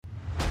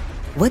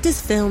What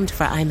does filmed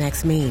for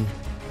IMAX mean?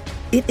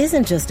 It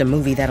isn't just a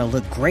movie that'll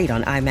look great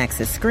on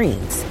IMAX's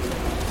screens.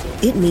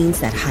 It means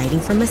that hiding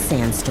from a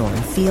sandstorm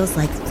feels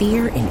like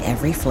fear in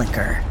every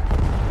flicker.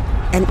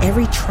 And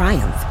every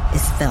triumph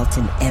is felt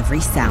in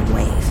every sound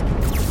wave.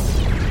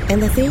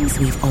 And the things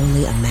we've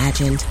only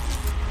imagined,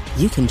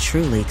 you can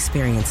truly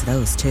experience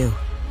those too.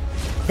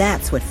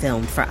 That's what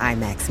filmed for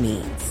IMAX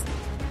means.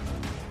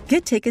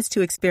 Get tickets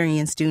to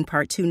experience Dune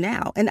Part 2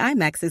 now and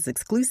IMAX's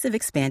exclusive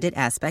expanded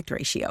aspect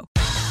ratio.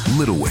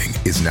 Little Wing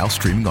is now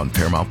streaming on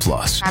Paramount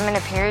Plus. I'm in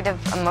a period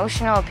of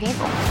emotional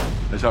upheaval.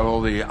 Is that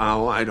all the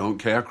I don't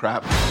care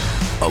crap?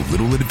 A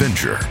little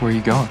adventure. Where are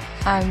you going?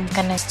 I'm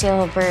gonna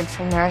steal a bird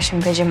from the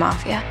Russian pigeon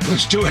mafia.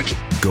 Let's do it.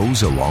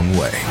 Goes a long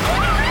way.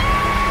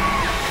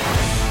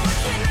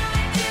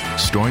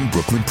 Starring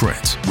Brooklyn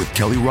Prince with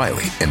Kelly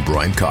Riley and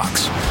Brian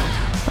Cox.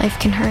 Life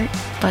can hurt,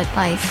 but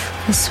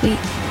life is sweet.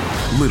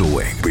 Little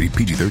Wing, rated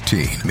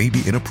PG-13, may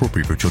be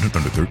inappropriate for children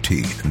under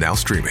 13. Now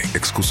streaming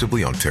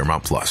exclusively on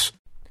Paramount Plus.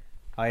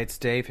 Hi, it's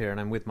Dave here, and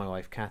I'm with my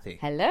wife, Kathy.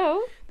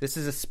 Hello. This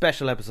is a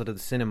special episode of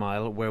the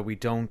Cinemile where we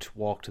don't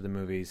walk to the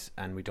movies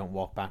and we don't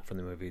walk back from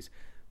the movies,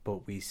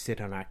 but we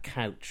sit on our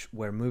couch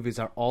where movies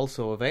are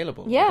also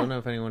available. Yeah. I don't know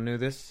if anyone knew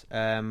this.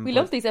 We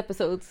love these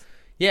episodes.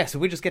 Yeah, so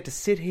we just get to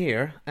sit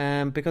here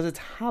because it's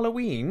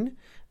Halloween,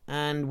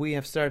 and we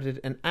have started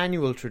an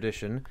annual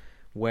tradition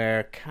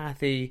where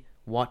Kathy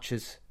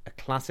watches a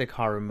classic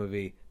horror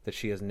movie that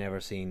she has never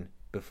seen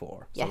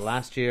before. Yes. So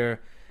last year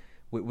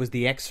was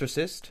The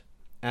Exorcist.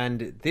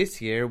 And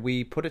this year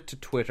we put it to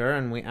Twitter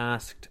and we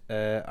asked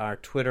our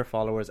Twitter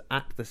followers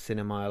at the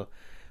Cinemile,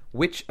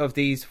 which of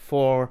these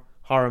 4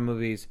 horror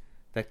movies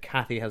that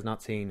Kathy has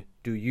not seen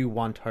do you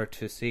want her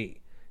to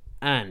see?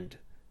 And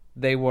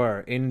they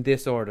were, in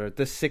this order,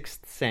 The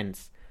Sixth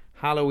Sense,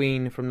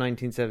 Halloween from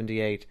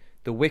 1978,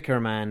 The Wicker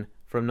Man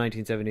from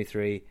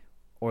 1973,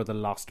 or The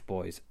Lost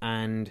Boys.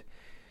 And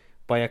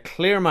by a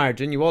clear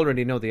margin, you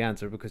already know the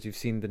answer because you've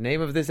seen the name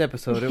of this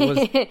episode. It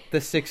was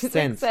The Sixth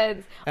Sense. I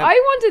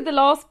wanted The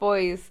Lost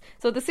Boys.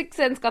 So The Sixth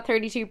Sense got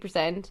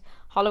 32%,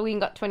 Halloween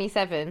got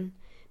 27%,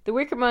 The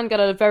Wicker Man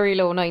got a very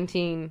low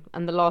 19%,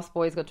 and The Lost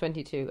Boys got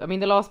 22%. I mean,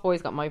 The Lost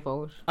Boys got my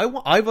vote.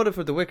 I voted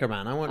for The Wicker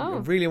Man. I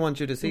really want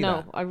you to see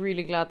that. No, I'm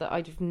really glad that I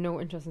have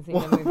no interest in seeing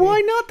that movie.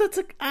 Why not? That's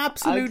an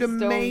absolute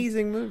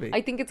amazing movie.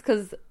 I think it's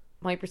because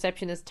my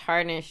perception is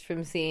tarnished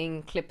from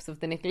seeing clips of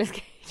the Nicolas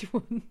Cage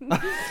one.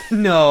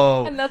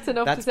 No. And that's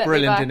enough to set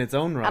brilliant me back. in its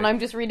own right. And I'm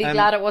just really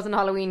glad it wasn't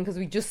Halloween because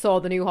we just saw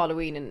the new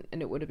Halloween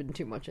and it would have been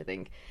too much, I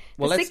think.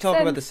 Well, let's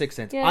talk about The Sixth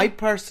Sense. Yeah. I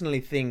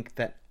personally think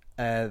that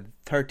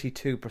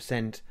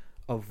 32%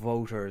 of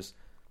voters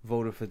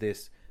voted for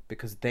this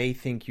because they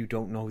think you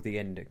don't know the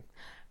ending.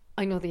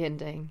 I know the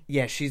ending.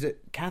 Yeah,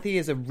 Kathy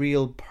is a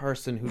real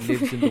person who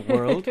lives in the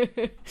world,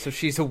 so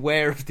she's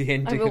aware of the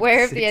ending. I'm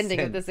aware of the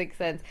ending of The Sixth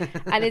Sense.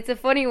 And it's a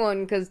funny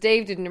one because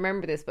Dave didn't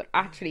remember this, but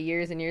actually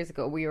years and years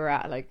ago we were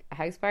at like a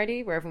house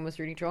party where everyone was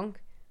really drunk,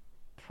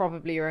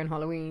 probably around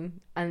Halloween,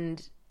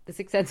 and The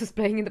Sixth Sense was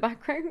playing in the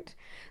background.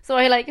 So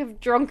I have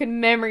drunken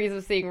memories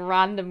of seeing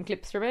random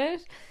clips from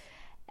it.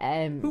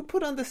 Who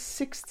put on The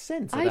Sixth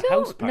Sense at I a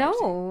house don't party?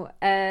 know.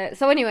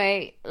 So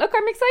anyway, look,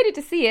 I'm excited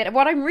to see it.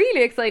 What I'm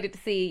really excited to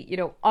see,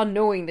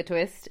 unknowing the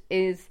twist,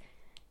 is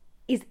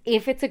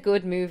if it's a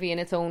good movie in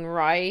its own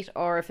right,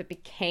 or if it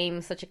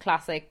became such a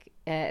classic,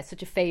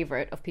 such a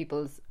favourite of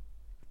people's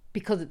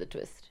because of the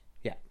twist.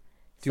 Yeah.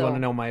 Do you want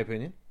to know my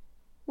opinion?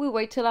 We'll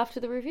wait till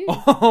after the review.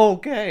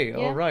 Okay, Yeah.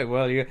 all right.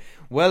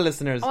 Well,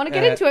 listeners, I want to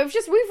get into it.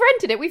 We've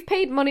rented it. We've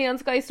paid money on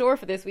Sky Store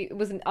for this. It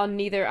wasn't on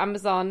neither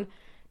Amazon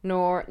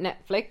nor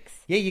Netflix.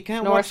 Yeah, you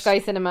can't nor watch Sky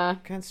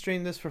Cinema. Can't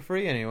stream this for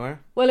free anywhere.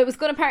 Well,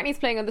 apparently it's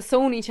playing on the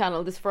Sony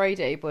channel this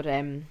Friday, but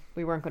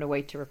we weren't going to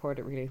wait to record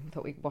it really. We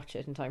thought we'd watch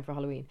it in time for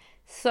Halloween.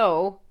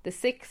 So, The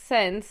Sixth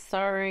Sense,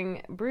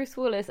 starring Bruce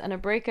Willis and a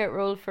breakout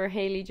role for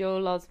Haley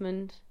Joel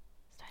Osment.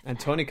 And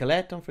Toni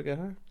Collette, don't forget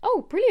her.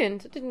 Oh,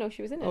 brilliant. I didn't know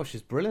she was in it. Oh,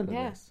 she's brilliant in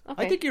Yeah, this.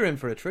 okay. I think you're in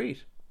for a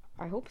treat.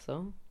 I hope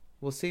so.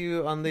 We'll see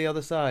you on the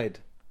other side.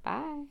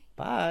 Bye.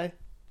 Bye.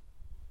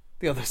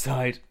 The other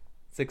side.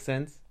 Sixth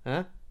Sense.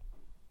 Huh?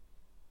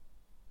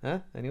 Huh?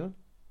 Anyone?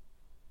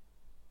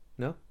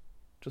 No?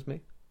 Just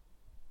me?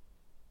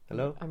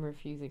 Hello? I'm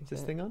refusing Is this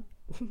to. thing on?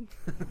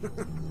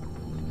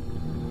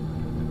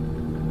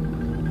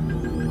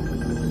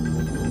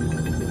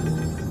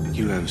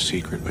 You have a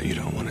secret, but you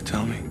don't want to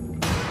tell me.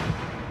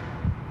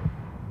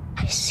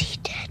 I see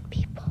dead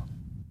people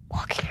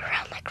walking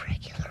around like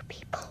regular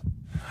people.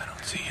 I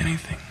don't see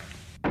anything.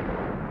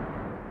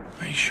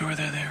 Are you sure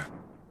they're there?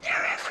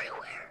 They're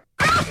everywhere.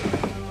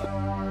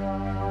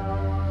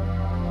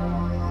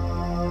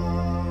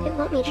 They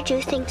want me to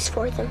do things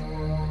for them.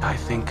 I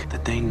think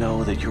that they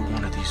know that you're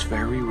one of these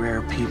very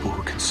rare people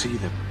who can see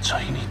them, so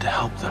you need to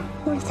help them.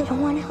 What if they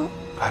don't want to help?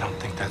 I don't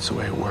think that's the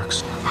way it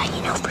works. How do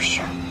you know for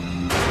sure?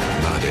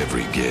 Not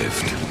every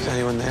gift Is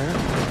anyone there?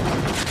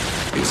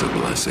 is a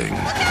blessing.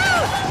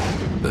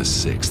 The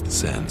Sixth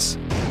Sense.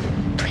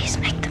 Please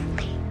make them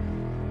leave.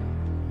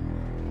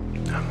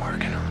 I'm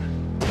working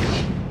on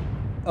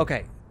it.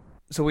 Okay,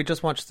 So we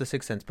just watched The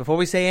Sixth Sense. Before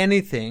we say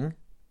anything,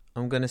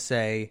 I'm going to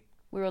say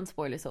We're on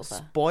spoiler sofa.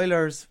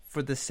 spoilers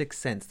for The Sixth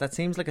Sense. That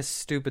seems like a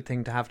stupid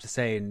thing to have to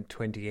say in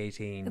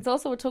 2018. It's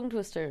also a tongue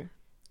twister.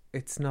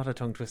 It's not a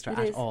tongue twister It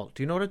at is. all.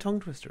 Do you know what a tongue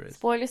twister is?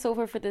 Spoiler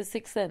sofa for The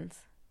Sixth Sense.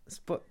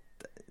 But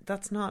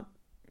that's not...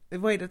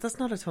 Wait, that's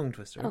not a tongue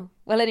twister. Oh,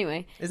 well,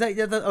 anyway. Is that...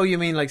 Yeah, oh, you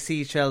mean like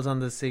seashells on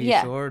the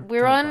Yeah, seashore?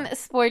 we're on a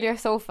spoiler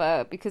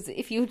sofa because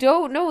if you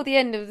don't know the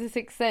end of The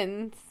Sixth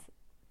Sense,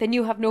 then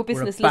you have no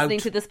business about listening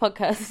to this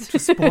podcast. to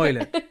spoil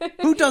it.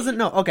 Who doesn't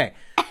know? Okay.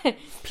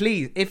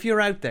 Please, if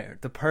you're out there,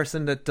 the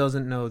person that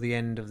doesn't know the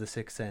end of The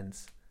Sixth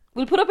Sense...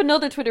 We'll put up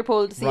another Twitter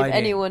poll to see Right if in.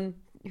 anyone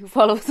who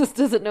follows us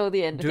doesn't know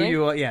the end. Do okay?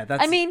 you... Yeah,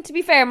 that's... I mean, to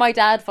be fair, my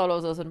dad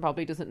follows us and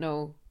probably doesn't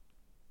know.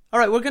 All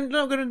right, we're going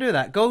to do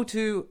that. Go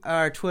to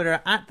our Twitter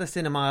at the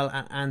Cinemile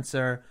and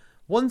answer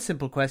one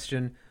simple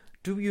question: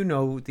 do you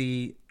know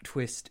the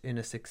twist in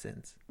A Sixth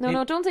Sense?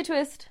 No, don't say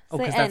twist. Oh,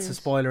 say because that's a end.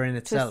 spoiler in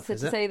itself, To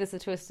is it? say this a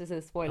twist is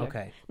a spoiler.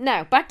 Okay.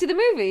 Now back to the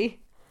movie.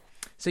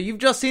 So you've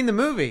just seen the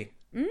movie,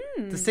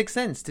 The Sixth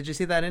Sense. Did you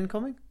see that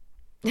incoming?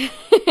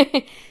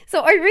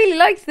 So I really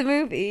liked the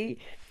movie.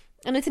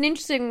 And it's an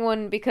interesting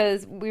one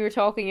because we were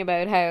talking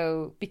about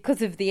how,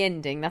 because of the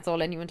ending, that's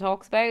all anyone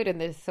talks about, and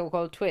the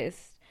so-called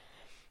twist.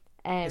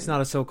 It's not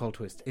a so-called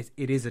twist.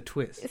 It is a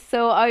twist.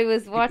 So I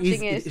was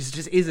watching It it.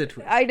 just is a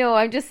twist. I know,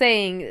 I'm just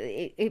saying,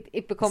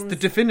 it becomes... It's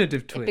the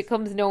definitive It twist.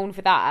 becomes known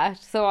for that.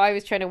 So I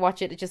was trying to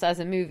watch it just as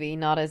a movie,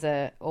 not as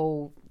a,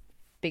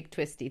 big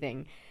twisty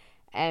thing.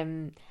 I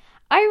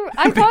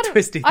Big thought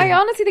twisty I thing.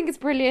 honestly think it's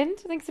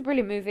brilliant. I think it's a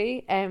brilliant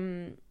movie.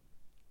 I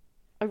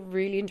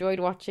really enjoyed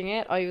watching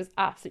it. I was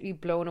absolutely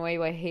blown away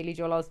by Haley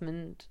Joel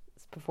Osment's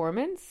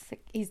performance.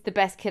 Like, he's the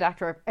best kid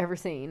actor I've ever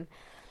seen.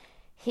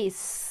 He's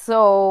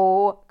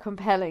so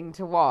compelling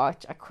to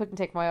watch. I couldn't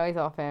take my eyes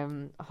off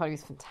him. I thought he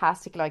was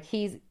fantastic. Like,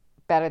 he's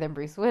better than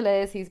Bruce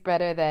Willis. He's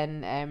better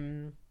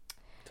than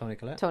Toni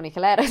Collette. Toni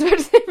Collette. I was about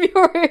to say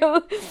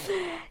Muriel.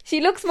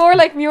 She looks more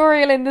like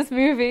Muriel in this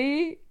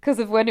movie because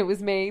of when it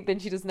was made than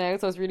she does now.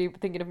 So I was really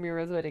thinking of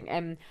Muriel's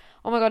wedding.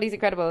 Oh my god, he's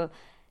incredible.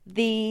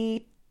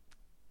 The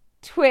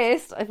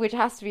twist, which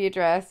has to be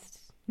addressed,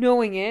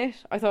 knowing it,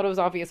 I thought it was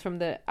obvious from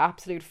the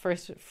absolute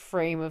first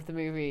frame of the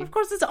movie. Of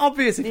course, it's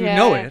obvious if you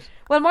know it.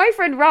 Well, my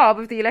friend Rob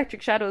of the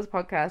Electric Shadows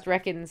podcast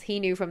reckons he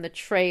knew from the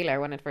trailer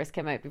when it first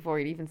came out, before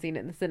he'd even seen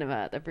it in the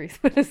cinema, that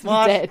Bruce Willis was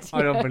What? dead.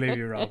 I don't believe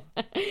you, Rob.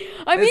 I This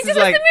mean, is just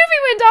like- as the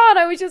movie went on,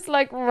 I was just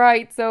like,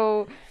 right,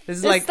 so This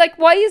is it's like,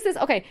 why is this?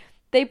 Okay,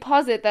 they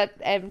posit that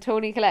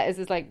Toni Collette is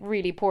this like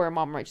really poor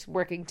mom, right? She's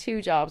working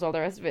 2 jobs, all the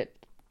rest of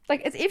it.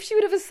 Like, as if she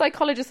would have a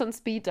psychologist on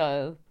speed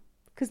dial.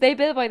 Because they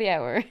bill by the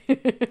hour.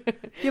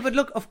 Yeah, but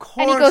look, of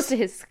course. And he goes to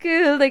his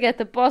school, they get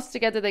the bus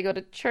together, they go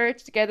to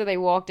church together, they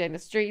walk down the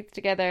streets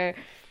together.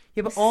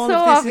 Yeah, but It's all so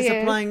of this is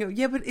obvious. applying...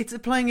 Yeah, but it's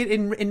applying it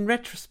in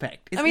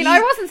retrospect. It's I mean, easy-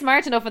 I wasn't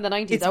smart enough in the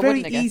 90s. It's I very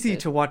wouldn't have guessed easy it.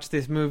 to watch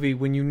this movie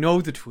when you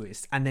know the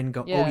twist and then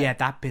go, Yeah. oh yeah,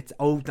 that bit's,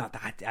 oh, not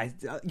that.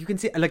 You can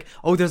see, like,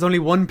 oh, there's only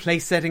one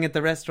place setting at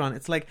the restaurant.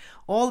 It's like,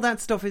 all that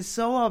stuff is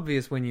so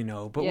obvious when you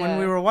know. But when Yeah.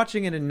 we were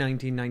watching it in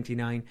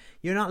 1999,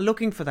 you're not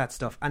looking for that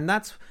stuff. And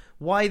that's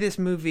why this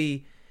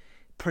movie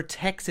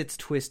protects its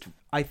twist,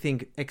 I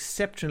think,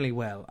 exceptionally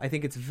well. I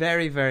think it's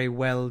very, very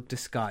well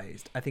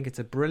disguised. I think it's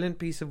a brilliant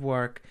piece of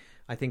work.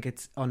 I think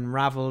it's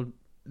unraveled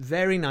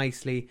very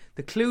nicely.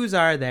 The clues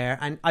are there,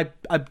 and I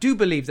do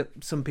believe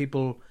that some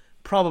people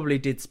probably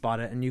did spot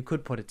it, and you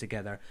could put it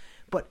together.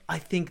 But I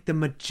think the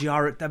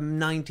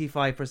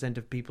 95%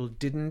 of people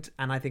didn't,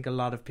 and I think a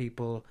lot of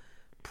people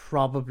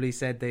probably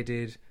said they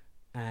did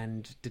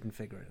and didn't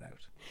figure it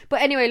out.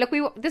 But anyway, look,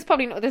 there's no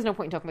point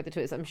in talking about the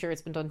twist. I'm sure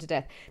it's been done to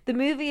death. The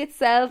movie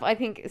itself, I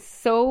think, is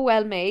so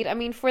well made. I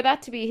mean, for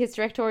that to be his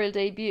directorial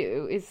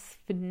debut is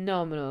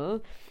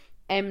phenomenal.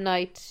 M.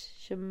 Night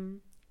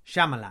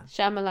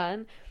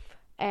Shyamalan.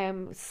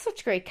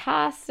 Such great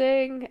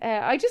casting.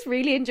 I just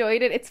really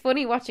enjoyed it. It's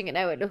funny watching it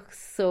now. It looks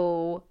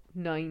so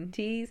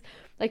 90s,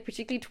 like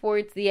particularly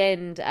towards the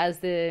end, as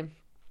the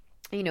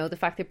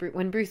fact that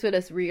when Bruce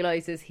Willis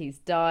realizes he's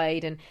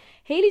died, and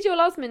Haley Joel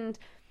Osment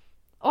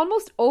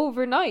almost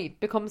overnight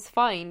becomes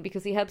fine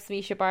because he helps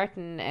Misha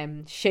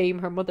Barton shame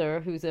her mother,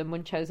 who's a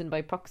Munchausen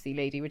by proxy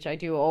lady, which I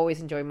do always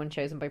enjoy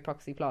Munchausen by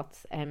proxy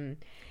plots.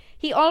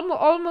 He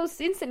almost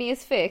instantly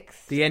is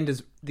fixed. The end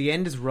is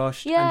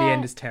rushed, and the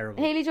end is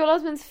terrible. Haley Joel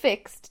Osment's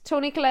fixed.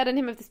 Toni Collette and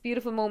him have this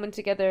beautiful moment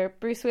together.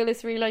 Bruce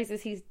Willis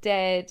realizes he's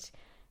dead,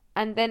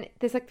 and then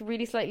there's like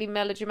really slightly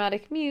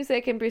melodramatic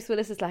music, and Bruce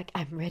Willis is like,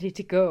 "I'm ready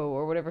to go,"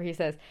 or whatever he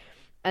says,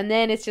 and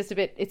then it's just a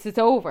bit, it's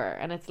over,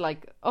 and it's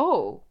like,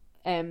 oh,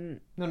 No.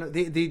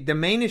 The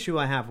main issue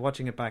I have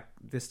watching it back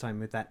this time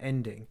with that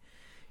ending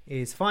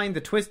is fine.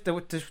 The twist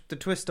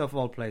stuff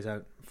all plays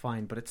out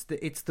fine, but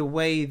it's the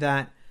way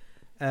that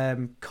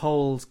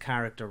Cole's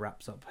character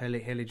wraps up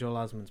Haley Joel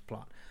Osment's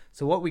plot.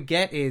 So what we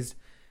get is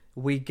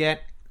he's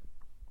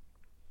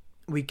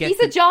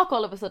a jock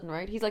all of a sudden,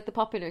 right? He's like the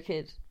popular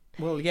kid.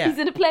 Well, yeah, he's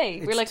in a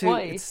play. We're like,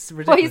 why? It's Why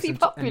ridiculous is he and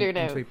popular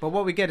now? sweet. But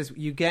what we get is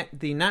you get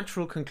the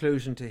natural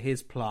conclusion to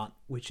his plot,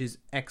 which is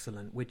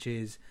excellent, which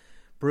is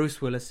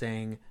Bruce Willis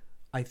saying,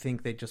 I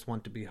think they just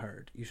want to be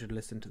heard. You should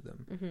listen to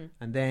them.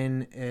 And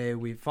then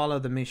we follow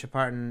the Misha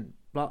Parton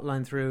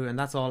plotline through, and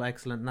that's all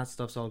excellent, and that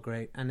stuff's all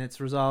great, and it's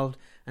resolved.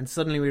 And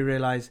suddenly we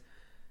realise,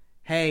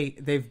 hey,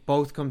 they've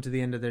both come to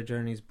the end of their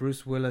journeys.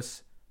 Bruce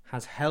Willis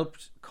has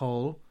helped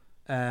Cole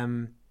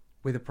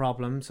with a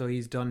problem, so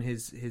he's done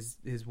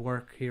his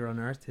work here on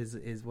Earth,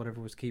 his whatever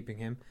was keeping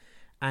him.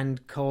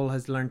 And Cole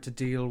has learned to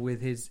deal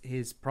with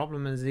his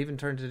problem and has even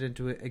turned it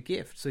into a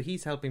gift. So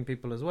he's helping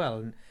people as well.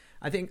 And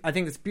I think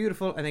it's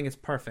beautiful. I think it's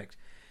perfect.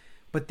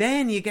 But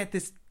then you get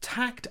this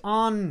tacked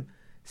on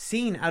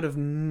scene out of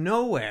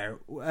nowhere,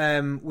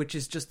 which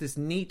is just this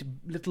neat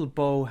little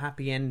bow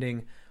happy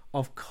ending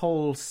of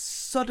Cole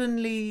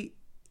suddenly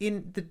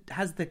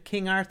has the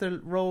King Arthur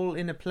role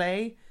in a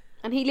play.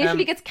 And he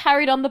literally gets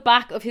carried on the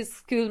back of his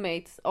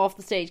schoolmates off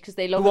the stage because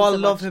they love him so much. Who all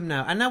love him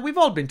now. And now we've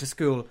all been to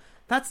school.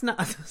 That's not.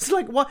 It's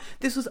like, what?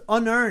 This was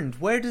unearned.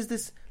 Where does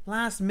this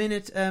last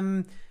minute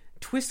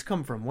twist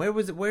come from? Where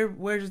was it?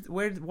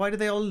 Why do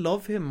they all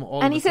love him?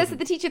 And he says to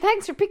the teacher,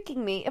 "Thanks for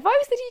picking me. If I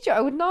was the teacher, I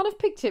would not have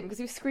picked him because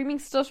he was screaming,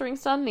 stuttering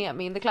Stanley at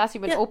me in the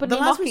classroom and openly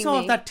mocking me." The last we saw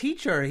of that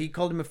teacher, he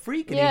called him a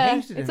freak and he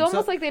hated him. It's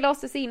almost like they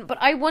lost the scene. But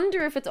I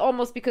wonder if it's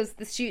almost because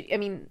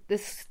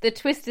the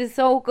twist is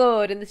so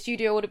good and the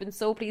studio would have been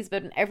so pleased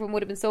about it and everyone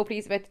would have been so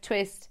pleased about the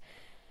twist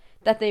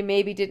that they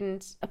maybe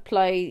didn't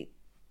apply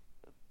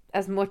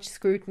as much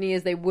scrutiny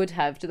as they would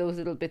have to those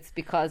little bits,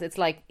 because it's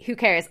like, who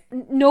cares?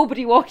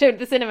 Nobody walked out of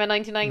the cinema in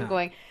 99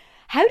 going,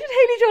 how did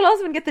Haley Joel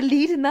Osment get the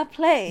lead in that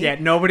play? Yeah,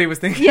 nobody was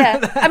thinking about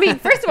that. I mean,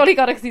 first of all, he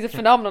got it because he's a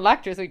phenomenal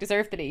actor, so he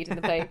deserved the lead in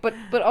the play. But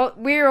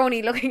we're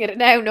only looking at it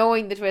now,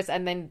 knowing the twist,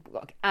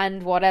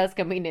 and what else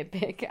can we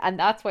nitpick? And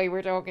that's why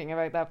we're talking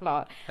about that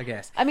plot, I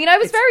guess. I mean, I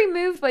was very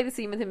moved by the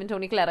scene with him and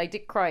Toni Collette. I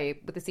did cry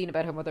with the scene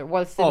about her mother,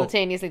 while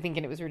simultaneously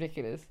thinking it was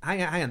ridiculous.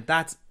 Hang on,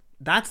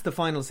 that's the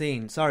final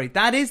scene. Sorry,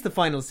 that is the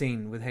final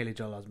scene with Haley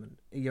Joel Osment.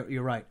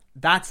 You're right.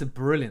 That's a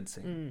brilliant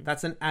scene.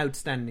 That's an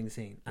outstanding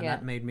scene, and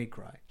that made me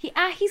cry. He's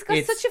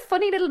got such a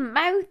funny little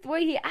mouth. The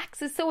way he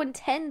acts is so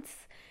intense.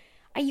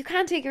 You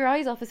can't take your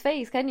eyes off his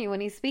face, can you, when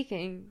he's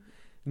speaking?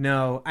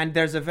 No, and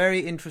there's a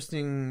very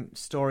interesting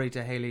story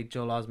to Haley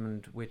Joel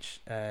Osment,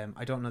 which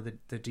I don't know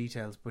the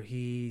details, but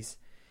his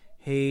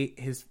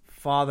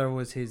father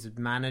was his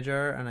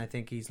manager, and I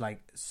think he's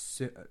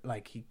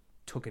he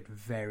took it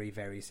very,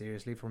 very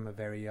seriously from a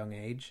very young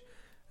age,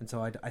 and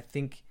so I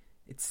think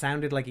it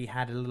sounded like he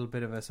had a little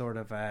bit of a sort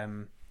of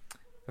a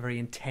very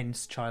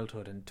intense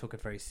childhood and took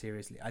it very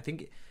seriously. I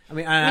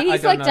mean,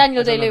 he's like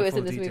Daniel Day-Lewis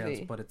in this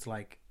movie, but it's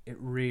like it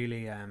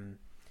really,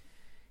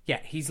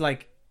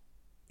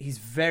 he's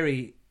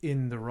very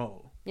in the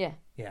role. Yeah.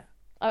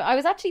 I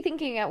was actually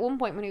thinking at one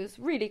point when he was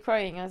really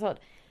crying, I thought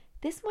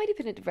this might have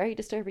been a very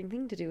disturbing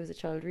thing to do as a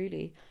child,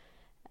 really.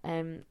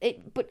 And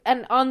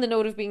on the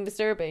note of being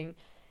disturbing,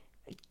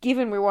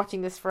 given we're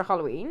watching this for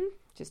Halloween,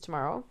 which is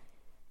tomorrow,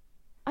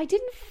 I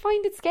didn't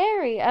find it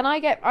scary, and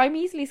I'm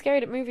easily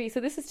scared at movies, so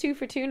this is 2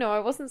 for 2 now. I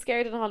wasn't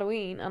scared at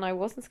Halloween, and I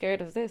wasn't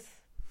scared of this.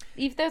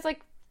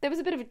 There was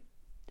a bit of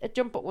a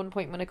jump at one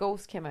point when a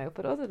ghost came out,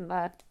 but other than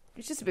that,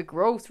 it's just a bit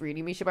gross,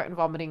 really. Misha Barton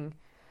vomiting,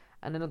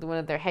 and another one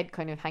of their head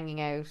kind of hanging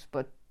out.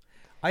 But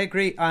I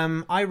agree.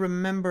 I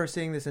remember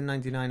seeing this in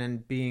 99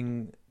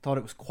 and thought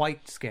it was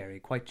quite scary,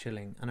 quite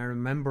chilling, and I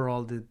remember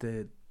all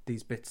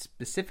these bits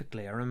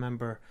specifically. I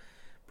remember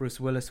Bruce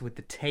Willis with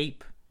the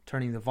tape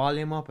turning the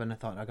volume up, and I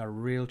thought I got a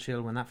real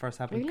chill when that first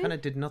happened. Really? Kind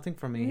of did nothing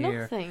for me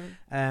here.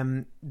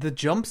 The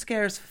jump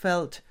scares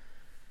felt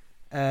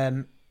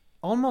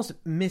almost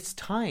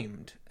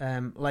mistimed.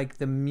 Like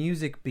the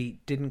music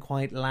beat didn't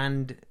quite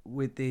land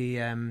with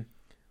the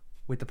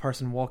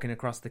person walking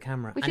across the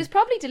camera, which is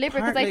probably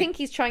deliberate, because I think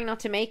he's trying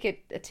not to make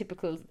it a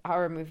typical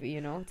horror movie.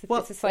 You know,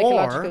 it's a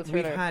psychological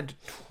thriller. We've had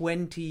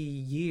 20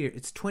 years.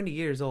 It's 20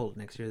 years old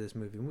next year, this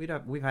movie.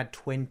 We've had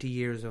 20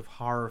 years of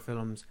horror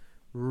films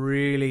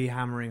really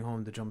hammering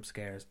home the jump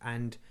scares,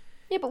 and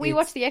but we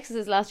watched The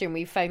Exorcist last year and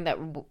we found that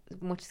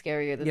much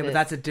scarier than this. But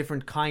that's a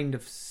different kind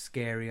of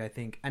scary, I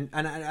think. And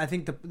I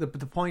think the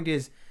point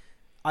is,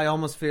 I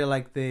almost feel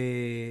like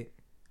the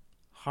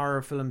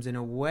horror films in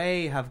a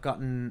way have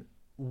gotten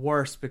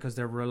worse because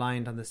they're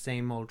reliant on the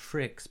same old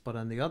tricks, but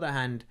on the other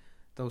hand,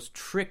 those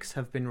tricks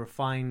have been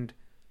refined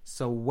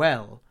so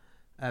well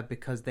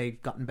because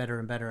they've gotten better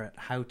and better at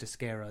how to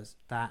scare us,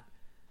 that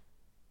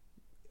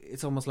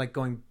it's almost like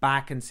going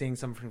back and seeing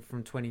something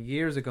from 20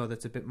 years ago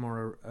that's a bit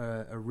more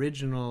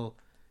original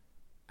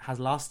has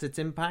lost its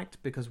impact,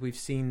 because we've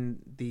seen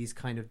these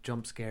kind of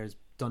jump scares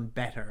done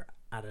better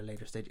at a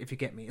later stage, if you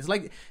get me. It's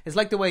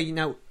like the way,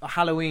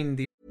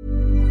 Halloween...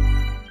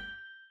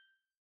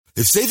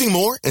 If saving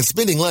more and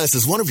spending less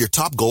is one of your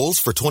top goals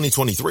for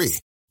 2023,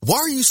 why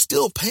are you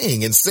still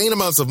paying insane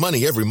amounts of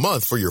money every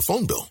month for your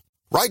phone bill?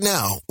 Right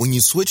now, when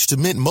you switch to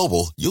Mint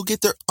Mobile, you'll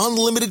get their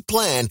unlimited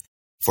plan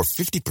for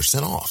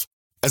 50% off.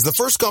 As the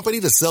first company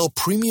to sell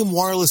premium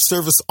wireless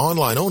service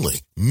online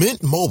only,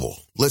 Mint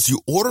Mobile lets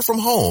you order from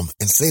home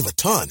and save a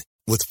ton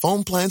with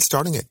phone plans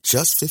starting at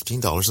just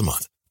 $15 a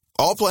month.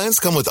 All plans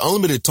come with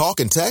unlimited talk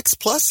and text,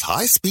 plus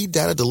high-speed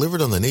data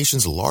delivered on the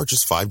nation's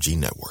largest 5G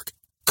network.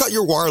 Cut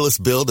your wireless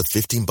bill to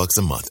 $15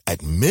 a month at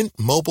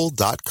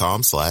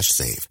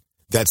mintmobile.com/save.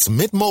 That's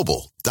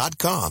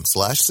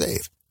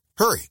mintmobile.com/save.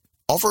 Hurry.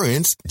 Offer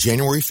ends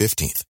January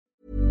 15th.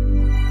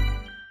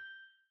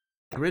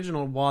 The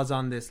original was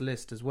on this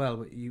list as well,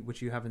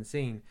 which you haven't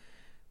seen.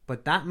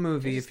 But that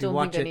movie, if you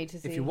watch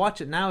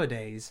it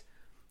nowadays,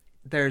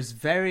 there's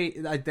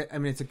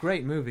it's a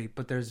great movie,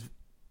 but there's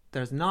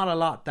not a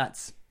lot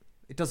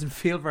it doesn't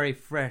feel very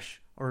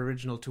fresh or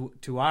original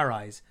to our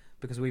eyes,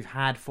 because we've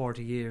had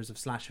 40 years of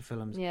slasher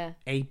films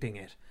aping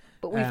it.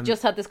 But we've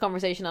just had this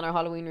conversation on our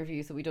Halloween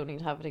review, so we don't need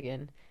to have it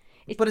again.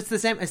 But it's the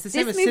same as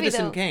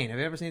Citizen Kane. Have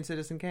you ever seen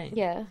Citizen Kane?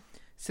 Yeah.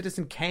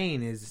 Citizen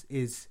Kane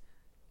is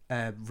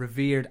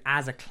revered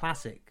as a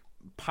classic,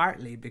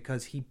 partly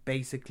because he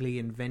basically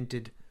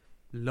invented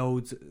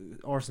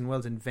Orson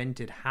Welles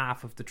invented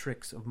half of the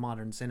tricks of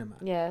modern cinema.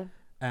 Yeah.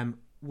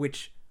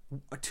 Which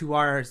to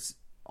our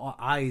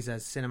eyes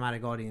as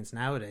cinematic audience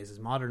nowadays, as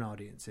modern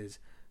audiences,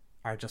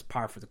 are just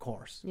par for the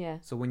course. Yeah.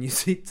 So when you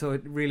see, so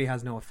it really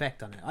has no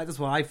effect on it. That's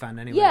what I found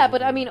anyway. Yeah,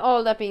 but I mean,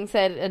 all that being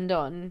said and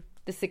done,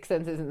 The Sixth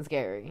Sense isn't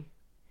scary.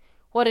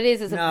 What it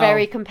is a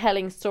very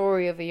compelling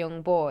story of a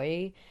young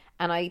boy,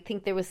 and I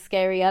think there was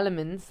scary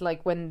elements,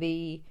 like when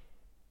the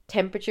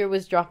temperature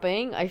was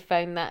dropping. I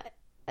found that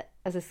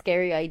as a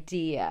scary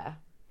idea,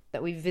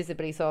 that we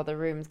visibly saw the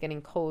rooms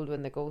getting cold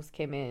when the ghost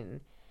came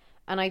in.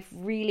 And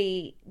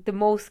the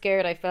most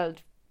scared I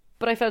felt,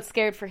 but I felt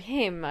scared for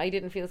him, I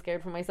didn't feel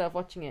scared for myself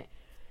watching it,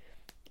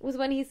 was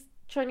when he's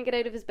trying to get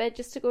out of his bed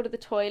just to go to the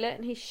toilet,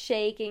 and he's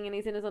shaking and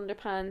he's in his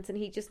underpants and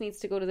he just needs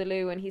to go to the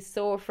loo, and he's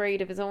so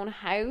afraid of his own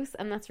house.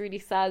 And that's really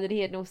sad, that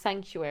he had no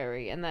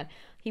sanctuary, and that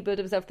he built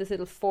himself this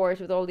little fort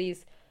with all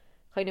these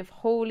kind of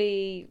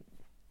holy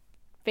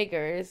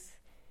figures,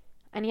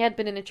 and he had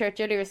been in a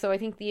church earlier, so I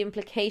think the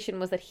implication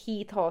was that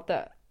he thought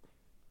that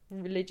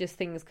religious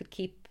things could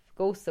keep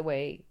ghosts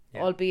away,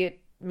 albeit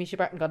Misha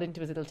Barton got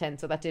into his little tent,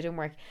 so that didn't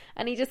work.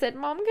 And he just said,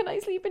 "Mom, can I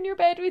sleep in your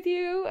bed with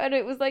you?" And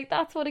it was like,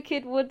 that's what a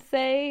kid would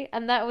say.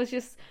 And that was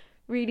just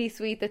really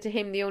sweet, that to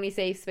him the only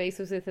safe space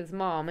was with his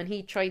mom, and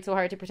he tried so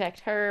hard to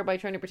protect her by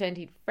trying to pretend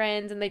he'd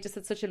friends, and they just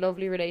had such a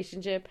lovely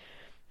relationship.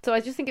 So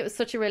I just think it was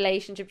such a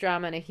relationship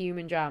drama and a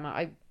human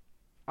drama.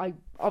 I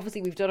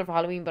obviously, we've done it for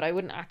Halloween, but I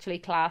wouldn't actually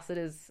class it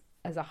as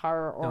a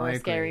horror or a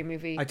scary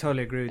movie. I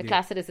totally agree with you.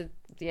 Class it as a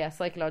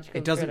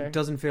psychological thriller. It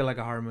doesn't feel like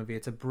a horror movie.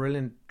 It's a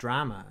brilliant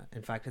drama.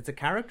 In fact, it's a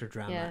character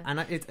drama, and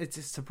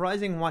it's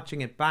surprising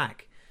watching it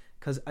back,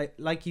 because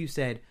like you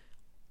said,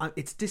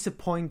 it's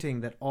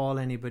disappointing that all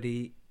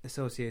anybody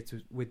associates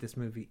with this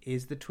movie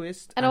is the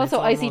twist. And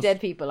also, I see dead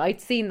people. I'd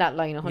seen that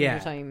line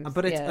 100 times.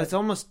 But it's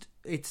almost,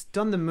 it's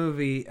done the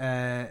movie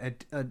a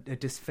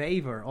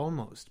disfavor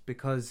almost,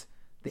 because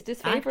is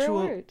disfavor a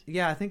word?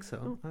 Yeah, I think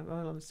so.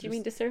 Oh. Do you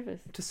mean disservice?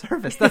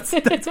 Disservice. That's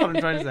what I'm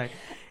trying to say.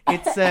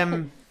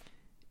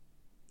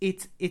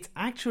 It's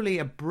actually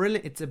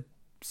it's a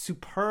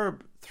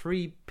superb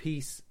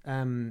 3-piece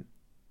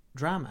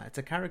drama. It's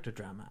a character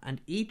drama,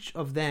 and each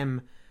of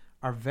them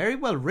are very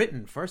well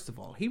written. First of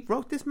all,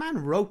 this man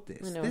wrote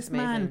this. This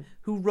man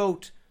who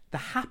wrote The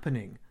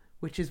Happening,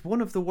 which is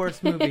one of the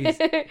worst movies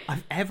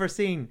I've ever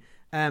seen,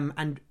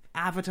 and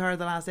Avatar: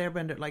 The Last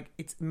Airbender. Like,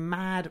 it's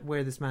mad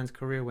where this man's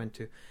career went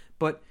to.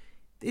 But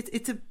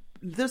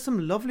there's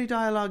some lovely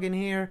dialogue in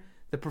here.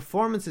 The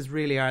performances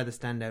really are the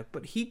standout,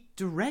 but he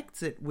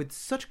directs it with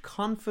such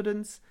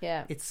confidence.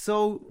 Yeah, it's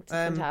a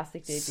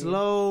fantastic debut.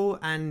 Slow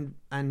and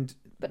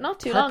but not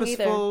too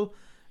purposeful.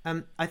 long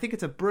either. I think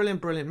it's a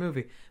brilliant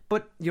movie.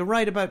 But you're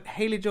right about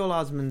Haley Joel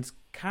Osment's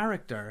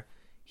character.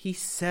 He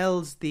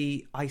sells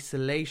the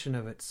isolation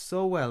of it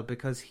so well,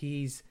 because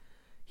he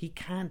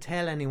can't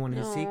tell anyone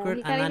his secret.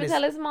 He can't even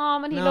tell his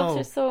mom, and he loves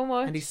her so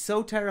much. And he's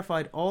so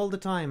terrified all the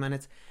time.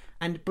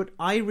 But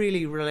I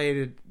really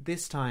related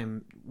this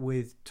time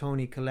with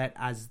Toni Collette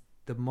as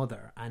the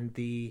mother, and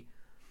the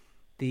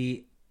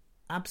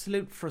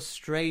absolute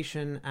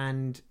frustration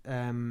and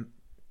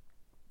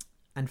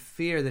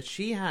fear that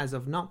she has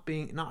of not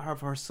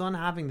of her son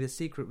having this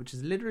secret, which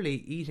is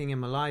literally eating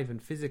him alive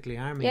and physically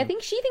harming him. Yeah, I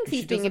think she thinks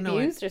he's being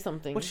abused or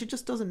something. But she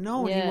just doesn't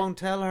know, and he won't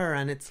tell her.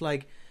 And it's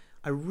like,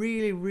 I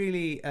really,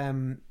 really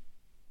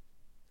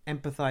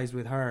empathise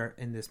with her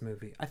in this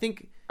movie.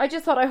 I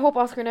just thought, I hope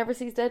Oscar never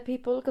sees dead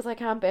people, because I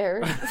can't bear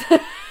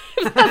it.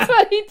 That's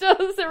what he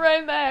does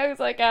around the house.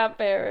 I can't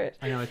bear it.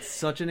 I know, it's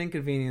such an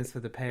inconvenience for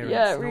the parents.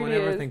 Yeah, it no really one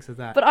ever is. thinks of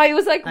that. But I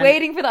was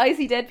waiting for the I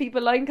see dead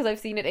people line, because I've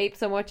seen it ape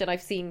so much, and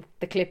I've seen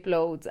the clip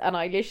loads, and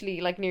I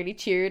literally nearly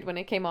cheered when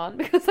it came on,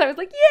 because I was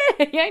like,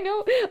 yeah, I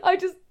know. I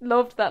just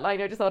loved that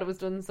line. I just thought it was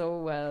done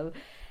so well.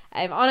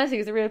 Honestly,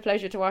 it was a real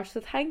pleasure to watch. So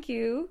thank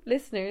you,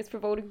 listeners, for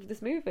voting for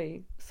this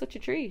movie. Such a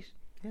treat.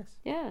 Yes.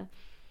 Yeah.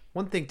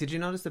 One thing, did you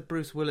notice that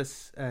Bruce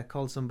Willis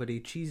called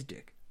somebody cheese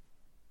dick?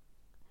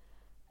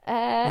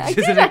 I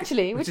did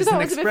actually, which is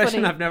an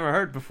expression I've never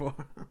heard before.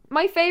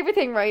 My favourite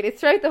thing, right, is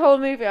throughout the whole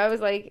movie, I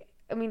was like,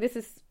 I mean, this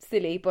is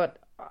silly, but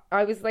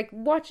I was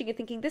watching it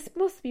thinking, this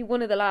must be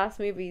one of the last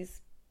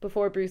movies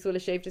before Bruce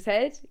Willis shaved his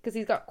head, because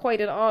he's got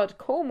quite an odd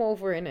comb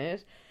over in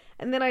it.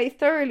 And then I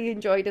thoroughly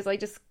enjoyed as I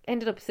just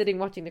ended up sitting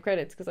watching the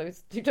credits because I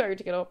was too tired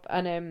to get up.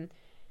 And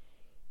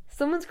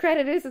someone's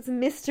credit is it's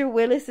Mr.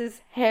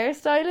 Willis's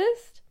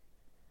hairstylist.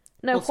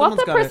 Now, Well, what someone's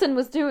that got it. person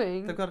was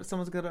doing,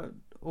 Someone's got it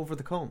over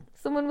the comb.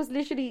 someone was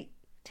literally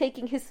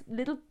taking his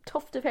little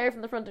tuft of hair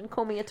from the front and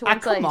combing it to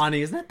one side. Come on,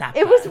 isn't it that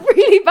It bad? was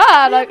really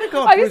bad. Like, Look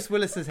at I Bruce was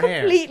Willis's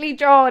hair. completely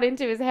drawn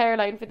into his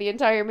hairline for the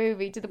entire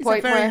movie to the He's a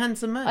point very where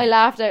handsome man. I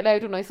laughed out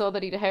loud when I saw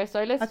that he'd a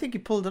hairstylist. I think he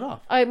pulled it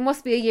off. I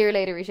must be a year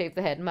later he shaved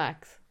the head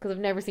max because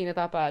I've never seen it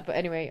that bad. But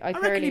anyway, I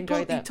reckon thoroughly he enjoyed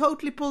He that.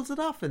 totally pulls it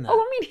off in that. Oh,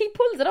 I mean, he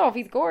pulls it off.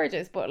 He's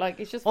gorgeous, but like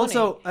it's just funny.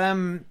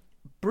 Also,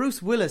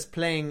 Bruce Willis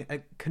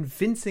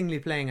convincingly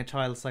playing a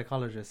child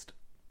psychologist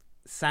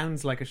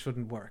sounds like it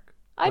shouldn't work.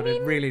 But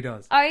it really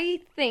does. I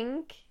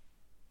think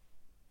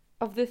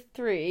of the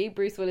three,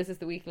 Bruce Willis is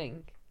the weak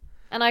link,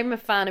 and I'm a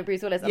fan of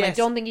Bruce Willis, and I Yes,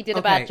 don't think he did a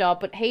okay. bad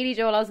job. But Haley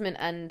Joel Osment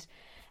and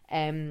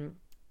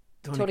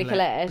Toni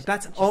Collette, But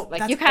that's just, like,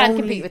 that's you can't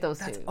only, compete with those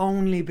That's two.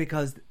 only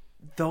because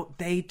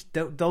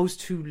those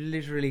two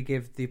literally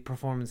give the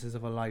performances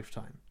of a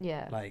lifetime.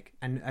 Yeah. Like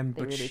but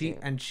really she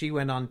do. she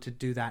went on to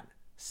do that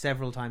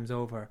several times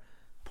over.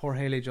 Poor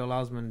Haley Joel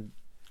Osment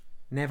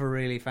never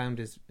really found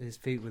his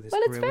feet with his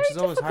Well, it's career, very which is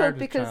always difficult hard with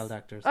because child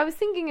actors. I was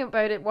thinking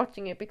about it,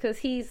 watching it, because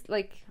he's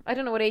like, I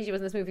don't know what age he was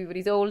in this movie, but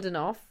he's old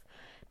enough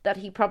that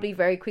he probably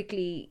very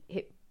quickly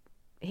hit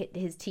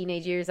his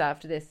teenage years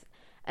after this.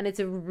 And it's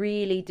a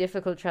really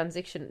difficult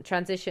transition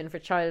for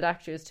child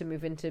actors to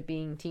move into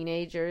being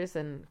teenagers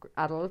and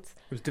adults.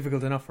 It was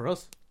difficult enough for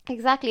us.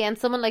 Exactly, and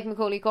someone like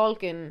Macaulay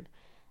Culkin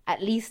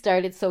at least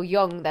started so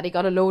young that he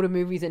got a load of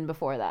movies in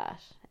before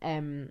that.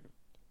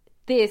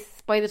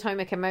 This, by the time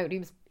it came out,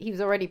 he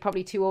was already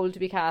probably too old to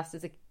be cast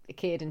as a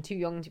kid and too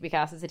young to be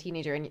cast as a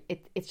teenager, and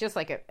it's just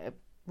like a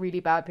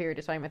really bad period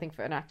of time, I think,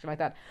 for an actor like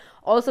that.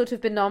 Also, to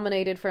have been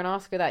nominated for an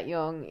Oscar that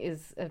young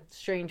is a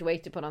strange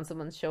weight to put on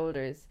someone's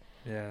shoulders.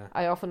 Yeah.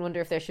 I often wonder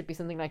if there should be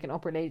something like an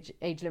upper age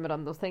limit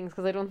on those things,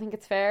 because I don't think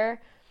it's fair.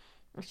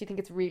 I actually think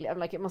it's really, I'm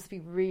like, it must be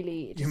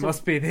really... You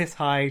must be this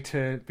high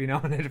to be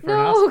nominated for an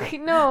No, Oscar.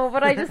 no,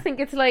 but I just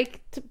think it's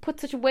like to put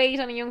such a weight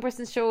on a young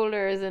person's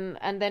shoulders, and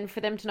then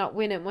for them to not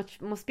win it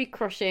must be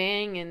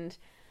crushing, and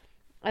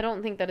I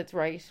don't think that it's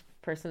right,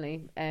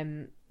 personally.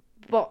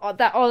 But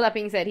all that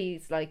being said,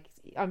 he's like,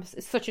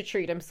 it's such a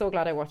treat. I'm so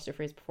glad I watched it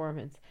for his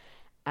performance.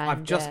 And,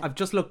 I've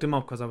just looked him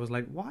up because I was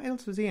like, what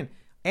else was he in?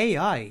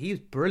 AI. He's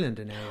brilliant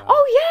in AI.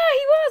 Oh yeah,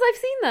 he was. I've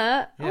seen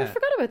that. Oh, I Yeah.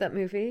 forgot about that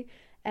movie.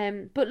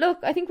 But look,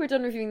 I think we're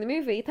done reviewing the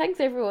movie. Thanks,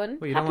 everyone.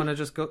 Well, you don't want to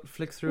just go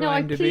flick through No,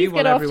 IMDb please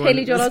while get off everyone...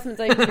 Haley Joel Osment's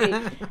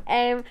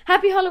IMDb.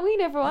 Happy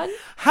Halloween, everyone.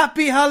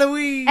 Happy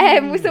Halloween!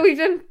 So we've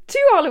done 2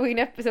 Halloween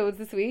episodes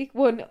this week.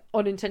 One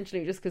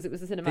unintentionally, just because it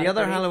was a cinematic. The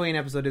other release. Halloween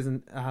episode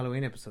isn't a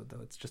Halloween episode, though.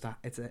 It's just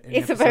It's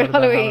episode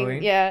about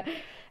Halloween. Yeah.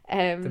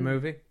 The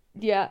movie.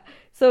 Yeah.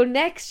 So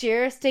next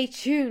year, stay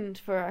tuned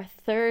for our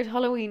 3rd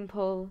Halloween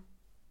poll.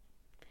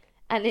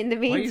 And in the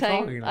Why are you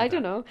meantime, talking like I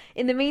don't that? know.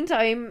 In the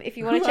meantime, if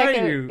you want Who to check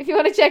are out, you? if you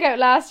want to check out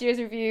last year's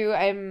review,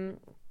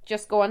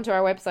 just go onto our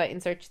website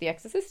and search The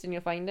Exorcist, and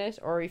you'll find it.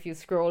 Or if you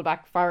scroll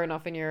back far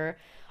enough in your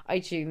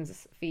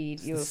iTunes feed,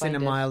 you'll find it.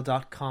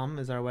 Cinemile.com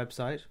is our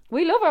website.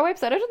 We love our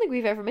website. I don't think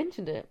we've ever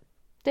mentioned it.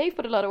 Dave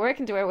put a lot of work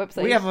into our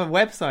website. We have a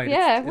website.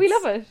 Yeah, we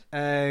love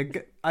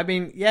it. I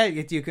mean, yeah,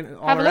 you can.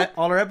 Have a look.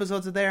 All our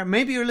episodes are there.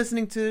 Maybe you're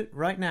listening to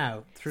right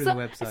now through the A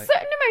website.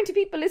 certain amount of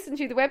people listen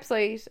to the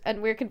website,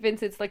 and we're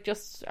convinced it's like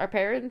just our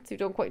parents who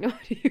don't quite know how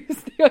to use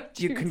the iTunes.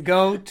 You can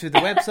go to the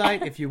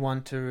website if you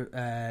want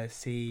to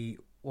see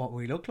what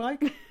we look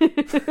like.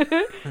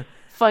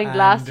 find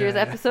last year's uh,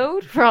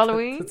 episode for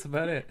Halloween. That's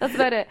about it. That's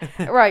about it.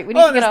 Right, we need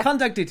to get there's off.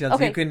 contact details.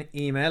 Okay. You can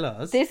email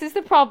us. This is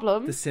the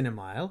problem.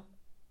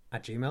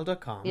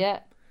 thecinemile@gmail.com. Yeah.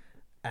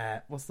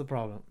 What's the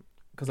problem?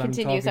 Because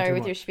Continue, sorry,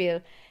 with your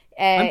spiel.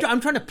 I'm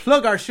trying to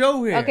plug our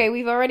show here. Okay,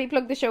 we've already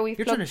plugged the show. We've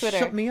You're plugged trying to Twitter.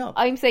 shut me up.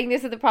 I'm saying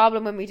this is the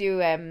problem when we do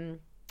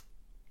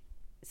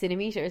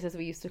cinemeters, as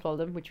we used to call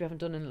them, which we haven't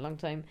done in a long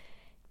time,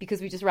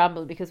 because we just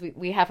ramble, because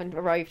we haven't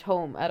arrived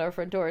home at our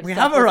front door. We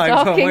Stop have arrived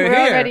home. talking. We're We're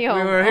here. already home.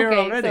 We were here Okay,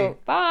 already. So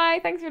bye.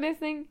 Thanks for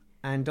listening.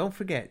 And don't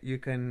forget, you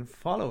can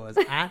follow us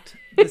at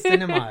The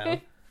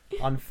Cinemile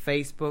on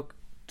Facebook,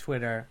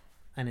 Twitter,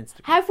 and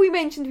Instagram. Have we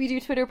mentioned we do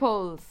Twitter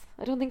polls?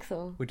 I don't think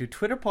so. We do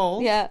Twitter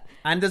polls. Yeah.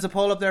 And there's a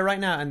poll up there right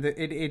now, and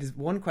it is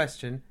one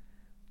question.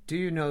 Do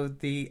you know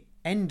the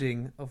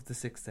ending of The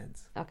Sixth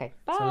Sense? Okay.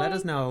 Bye. So let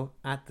us know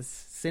at The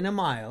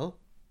Cinemile.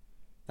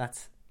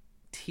 That's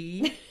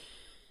TheCinem.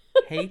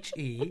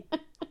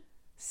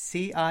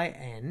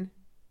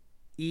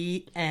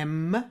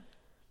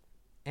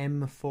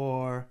 M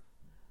for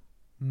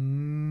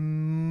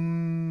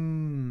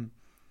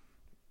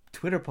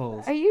Twitter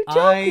polls. Are you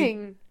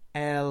joking?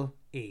 ILE.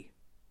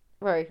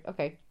 Right.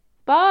 Okay.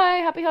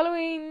 Bye. Happy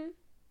Halloween.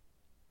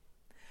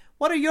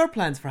 What are your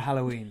plans for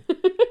Halloween?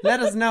 Let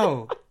us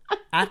know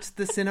at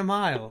The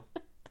Cinemile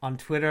on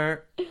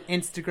Twitter,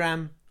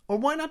 Instagram, or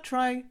why not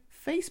try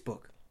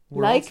Facebook?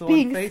 We're like also on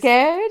being Face-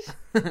 scared?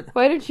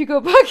 Why don't you go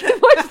back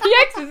and watch The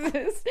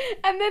Exorcist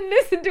and then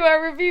listen to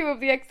our review of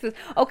The Exorcist?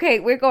 Okay,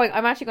 we're going.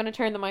 I'm actually going to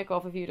turn the mic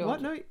off if you don't.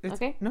 What? No,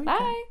 okay. No, you Bye.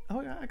 can't.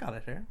 Oh, yeah, I got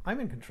it here. I'm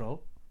in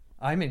control.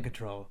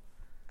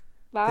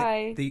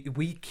 Bye.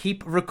 We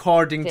keep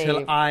recording till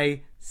Dave.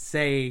 I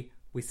say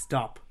we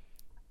stop.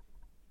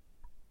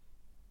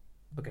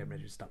 Okay, I'm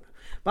ready to stop.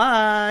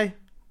 Bye.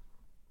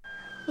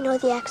 You know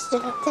the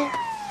accident up there?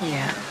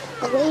 Yeah.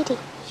 A lady.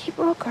 She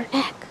broke her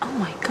neck. Oh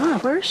my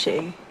God, where is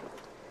she?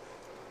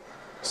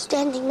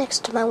 Standing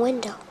next to my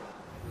window.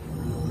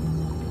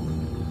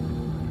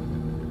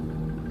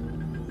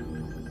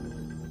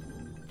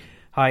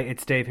 Hi,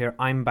 it's Dave here.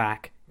 I'm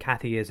back.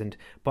 Kathy isn't.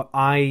 But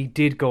I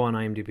did go on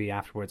IMDb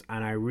afterwards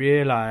and I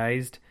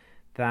realised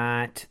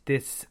that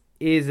this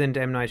isn't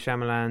M. Night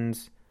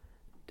Shyamalan's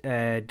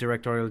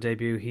directorial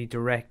debut. He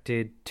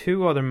directed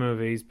 2 other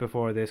movies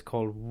before this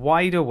called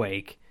Wide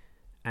Awake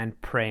and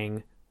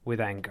Praying with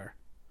Anger.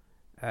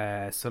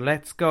 So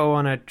let's go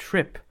on a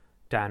trip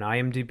down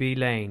IMDb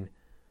lane.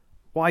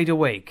 Wide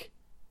Awake.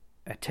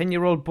 A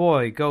 10-year-old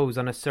boy goes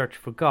on a search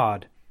for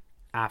God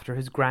after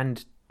his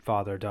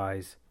grandfather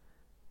dies.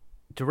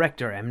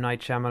 Director M.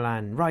 Night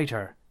Shyamalan.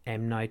 Writer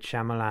M. Night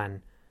Shyamalan.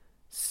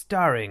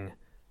 Starring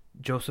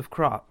Joseph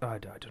Cross. I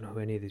don't know who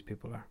any of these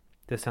people are.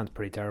 This sounds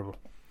pretty terrible.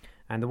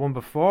 And the one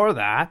before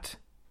that...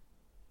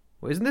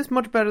 Well, isn't this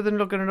much better than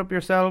looking it up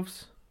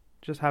yourselves?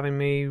 Just having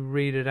me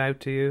read it out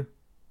to you.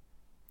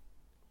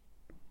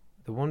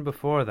 The one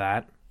before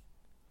that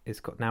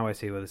is... Now I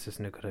see why this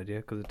isn't a good idea,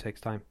 because it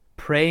takes time.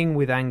 Praying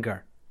with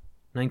Anger.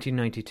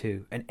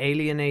 1992. An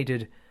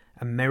alienated...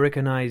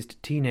 Americanized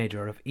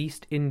teenager of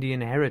East Indian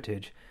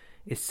heritage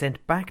is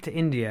sent back to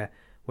India,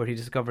 where he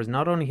discovers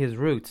not only his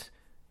roots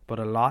but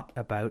a lot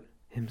about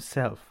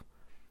himself.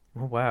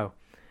 Oh wow.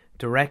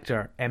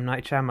 Director M.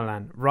 Night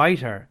Shyamalan.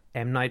 Writer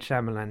M. Night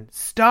Shyamalan.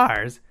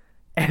 Stars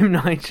M.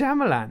 Night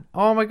Shyamalan.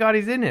 Oh my God,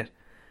 he's in it.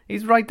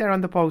 He's right there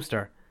on the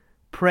poster.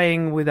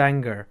 Praying with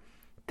Anger.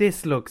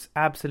 This looks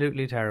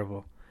absolutely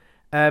terrible.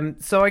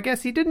 So I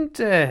guess he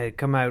didn't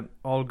come out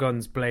all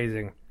guns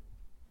blazing.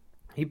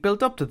 He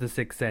built up to The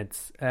Sixth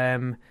Sense.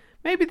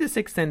 Maybe The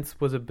Sixth Sense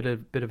was a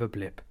bit of a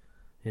blip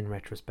in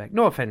retrospect.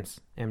 No offense,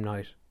 M.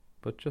 Night,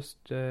 but just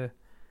yeah.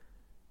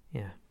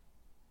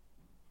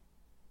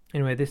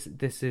 Anyway, this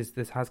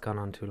has gone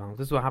on too long.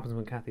 This is what happens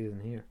when Kathy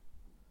isn't here.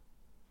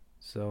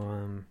 So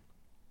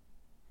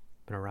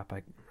gonna wrap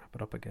it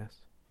up, I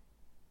guess.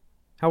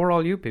 How are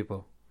all you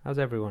people? How's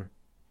everyone?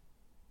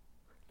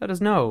 Let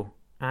us know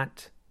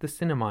at the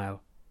Cinemile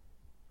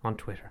on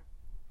Twitter.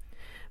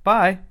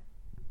 Bye.